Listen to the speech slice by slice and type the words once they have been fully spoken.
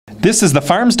This is the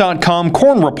Farms.com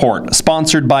Corn Report,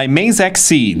 sponsored by Maizex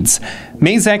Seeds.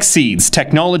 Maizex Seeds,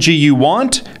 technology you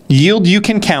want, yield you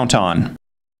can count on.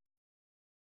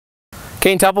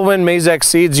 Cain Templeman, Maizex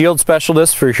Seeds, yield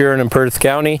specialist for Huron and Perth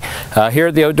County. Here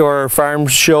at the Outdoor Farm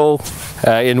Show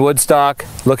in Woodstock,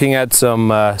 looking at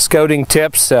some scouting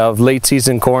tips of late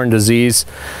season corn disease.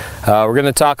 We're going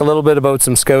to talk a little bit about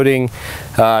some scouting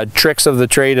tricks of the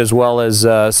trade, as well as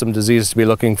some disease to be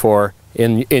looking for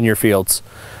in your fields.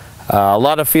 A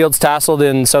lot of fields tasseled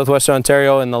in southwestern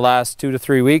Ontario in the last 2 to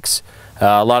 3 weeks.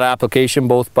 A lot of application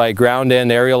both by ground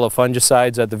and aerial of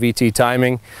fungicides at the VT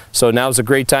timing. So now's a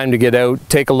great time to get out,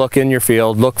 take a look in your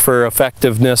field, look for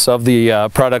effectiveness of the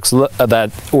products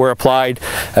that were applied,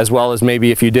 as well as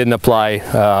maybe if you didn't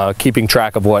apply, keeping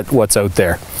track of what's out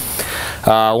there.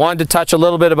 Wanted to touch a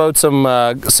little bit about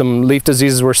some leaf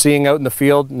diseases we're seeing out in the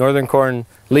field: northern corn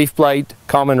leaf blight,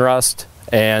 common rust,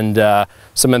 and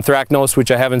some anthracnose, which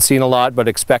I haven't seen a lot but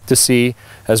expect to see,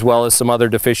 as well as some other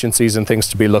deficiencies and things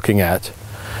to be looking at.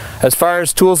 As far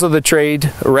as tools of the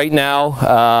trade, right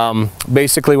now,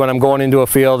 basically when I'm going into a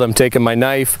field, I'm taking my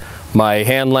knife, my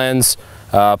hand lens,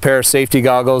 a pair of safety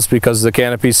goggles because the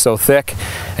canopy is so thick,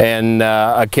 and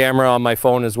a camera on my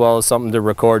phone, as well as something to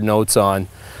record notes on.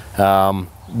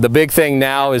 The big thing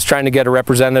now is trying to get a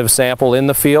representative sample in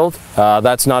the field.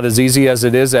 That's not as easy as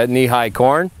it is at knee-high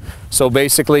corn. So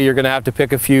basically you're going to have to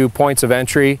pick a few points of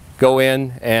entry, go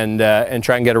in and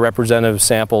try and get a representative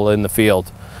sample in the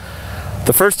field.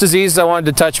 The first disease I wanted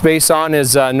to touch base on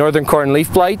is northern corn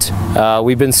leaf blight.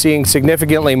 We've been seeing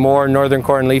significantly more northern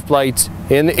corn leaf blight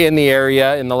in the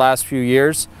area in the last few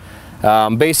years.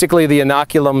 Basically the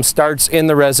inoculum starts in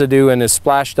the residue and is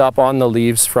splashed up on the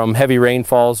leaves from heavy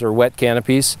rainfalls or wet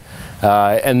canopies,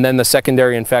 and then the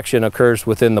secondary infection occurs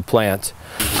within the plant.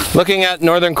 Looking at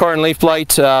northern corn leaf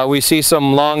blight, we see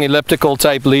some long elliptical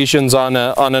type lesions on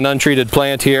an untreated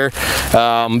plant here.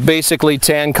 Basically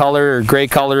tan color or gray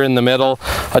color in the middle.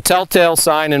 A telltale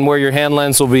sign, and where your hand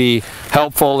lens will be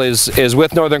helpful, is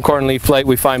with northern corn leaf blight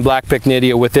we find black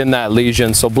pycnidia within that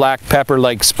lesion, so black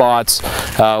pepper-like spots,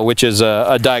 which is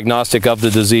a diagnostic of the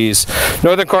disease.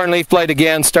 Northern corn leaf blight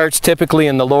again starts typically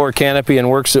in the lower canopy and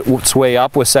works its way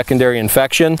up with secondary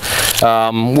infection.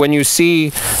 When you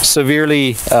see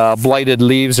severely blighted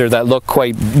leaves or that look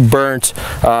quite burnt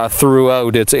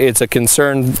throughout, it's a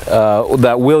concern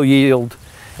that will yield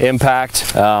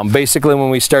impact. Basically when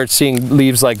we start seeing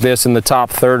leaves like this in the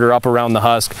top third or up around the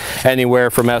husk,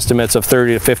 anywhere from estimates of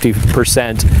 30 to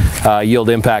 50% yield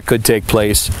impact could take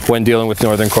place when dealing with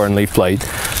northern corn leaf blight.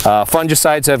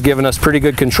 Fungicides have given us pretty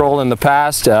good control in the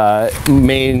past.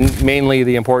 Mainly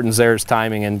the importance there is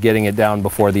timing and getting it down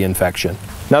before the infection.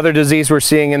 Another disease we're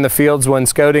seeing in the fields when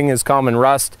scouting is common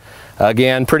rust.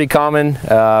 Again, pretty common,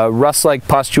 rust-like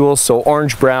pustules, so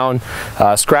orange-brown.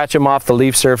 Scratch them off the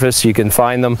leaf surface, you can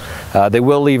find them. They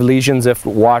will leave lesions if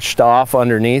washed off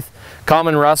underneath.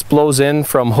 Common rust blows in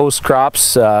from host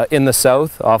crops in the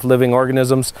south off living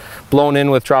organisms, blown in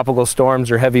with tropical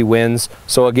storms or heavy winds.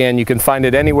 So again, you can find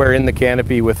it anywhere in the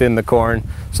canopy within the corn.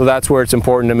 So that's where it's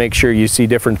important to make sure you see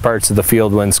different parts of the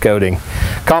field when scouting.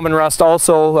 Common rust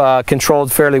also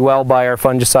controlled fairly well by our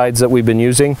fungicides that we've been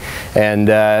using. And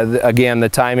again, the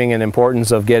timing and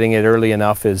importance of getting it early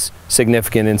enough is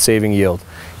significant in saving yield.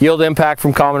 Yield impact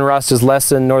from common rust is less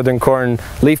than northern corn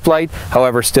leaf blight,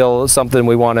 however still something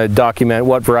we want to document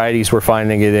what varieties we're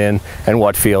finding it in and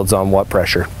what fields on what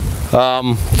pressure.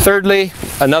 Thirdly,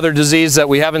 another disease that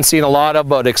we haven't seen a lot of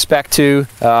but expect to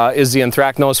is the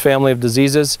Anthracnose family of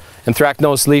diseases.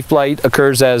 Anthracnose leaf blight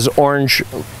occurs as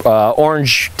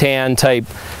orange tan type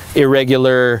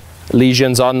irregular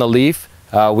lesions on the leaf.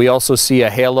 We also see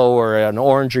a halo or an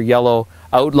orange or yellow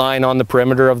outline on the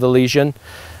perimeter of the lesion.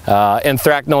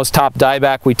 Anthracnose top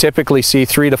dieback we typically see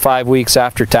 3 to 5 weeks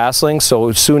after tasseling,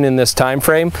 so soon in this time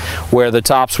frame where the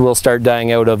tops will start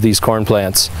dying out of these corn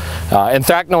plants.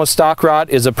 Anthracnose stalk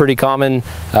rot is a pretty common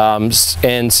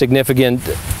and significant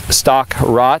stalk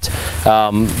rot,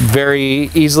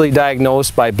 very easily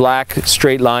diagnosed by black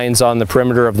straight lines on the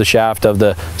perimeter of the shaft of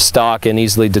the stalk and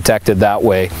easily detected that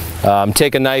way.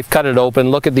 Take a knife, cut it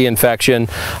open, look at the infection.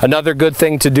 Another good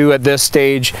thing to do at this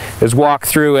stage is walk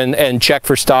through and check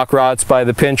for stalk rots by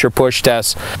the pinch or push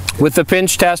test. With the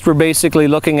pinch test, we're basically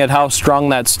looking at how strong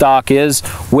that stalk is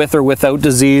with or without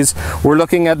disease. We're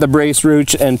looking at the brace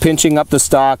roots and pinching up the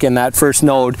stalk in that first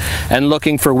node and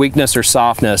looking for weakness or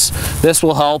softness. This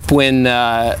will help when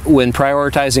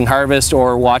prioritizing harvest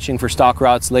or watching for stalk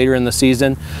rots later in the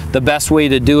season. The best way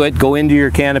to do it, go into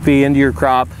your canopy, into your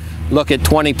crop, look at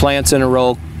 20 plants in a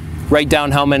row, write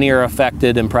down how many are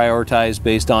affected and prioritize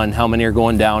based on how many are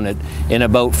going down in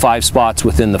about 5 spots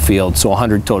within the field, so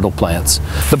 100 total plants.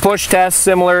 The push test,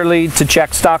 similarly to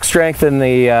check stalk strength and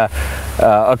the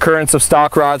occurrence of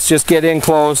stalk rots, just get in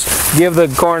close, give the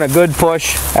corn a good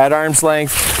push at arm's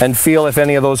length and feel if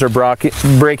any of those are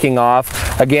breaking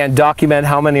off. Again, document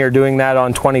how many are doing that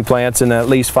on 20 plants in at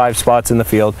least 5 spots in the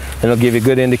field, and it'll give you a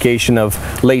good indication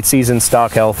of late season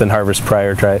stalk health and harvest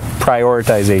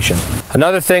prioritization.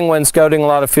 Another thing when scouting a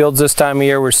lot of fields this time of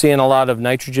year, we're seeing a lot of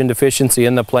nitrogen deficiency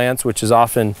in the plants, which is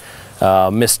often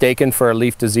mistaken for a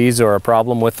leaf disease or a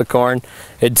problem with the corn.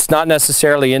 It's not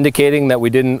necessarily indicating that we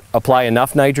didn't apply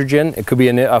enough nitrogen. It could be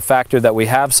a factor that we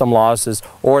have some losses,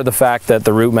 or the fact that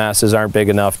the root masses aren't big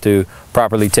enough to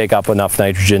properly take up enough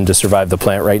nitrogen to survive the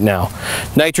plant right now.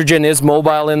 Nitrogen is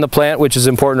mobile in the plant, which is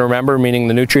important to remember, meaning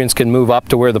the nutrients can move up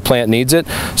to where the plant needs it.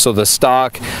 So the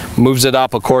stalk moves it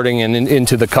up according and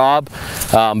into the cob.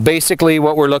 Basically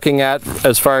what we're looking at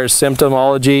as far as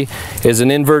symptomology is an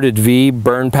inverted V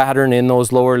burn pattern in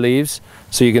those lower leaves.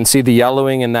 So you can see the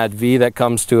yellowing in that V that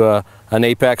comes to an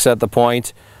apex at the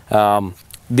point.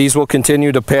 These will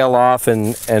continue to pale off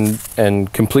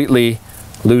and completely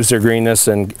lose their greenness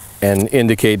and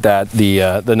indicate that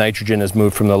the nitrogen has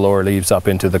moved from the lower leaves up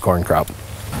into the corn crop.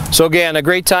 So again, a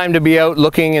great time to be out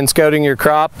looking and scouting your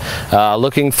crop,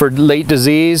 looking for late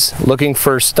disease, looking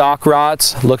for stalk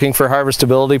rots, looking for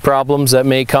harvestability problems that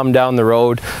may come down the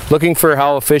road, looking for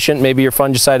how efficient maybe your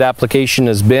fungicide application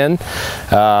has been,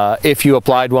 if you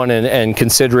applied one, and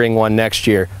considering one next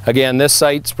year. Again, this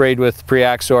site sprayed with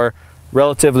Preaxor,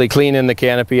 relatively clean in the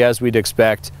canopy as we'd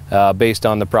expect, based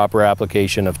on the proper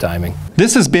application of timing.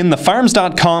 This has been the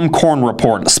Farms.com Corn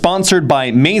Report, sponsored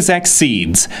by Mazex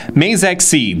Seeds. Mazex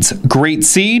Seeds, great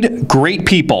seed, great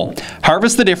people.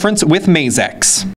 Harvest the difference with Mazex.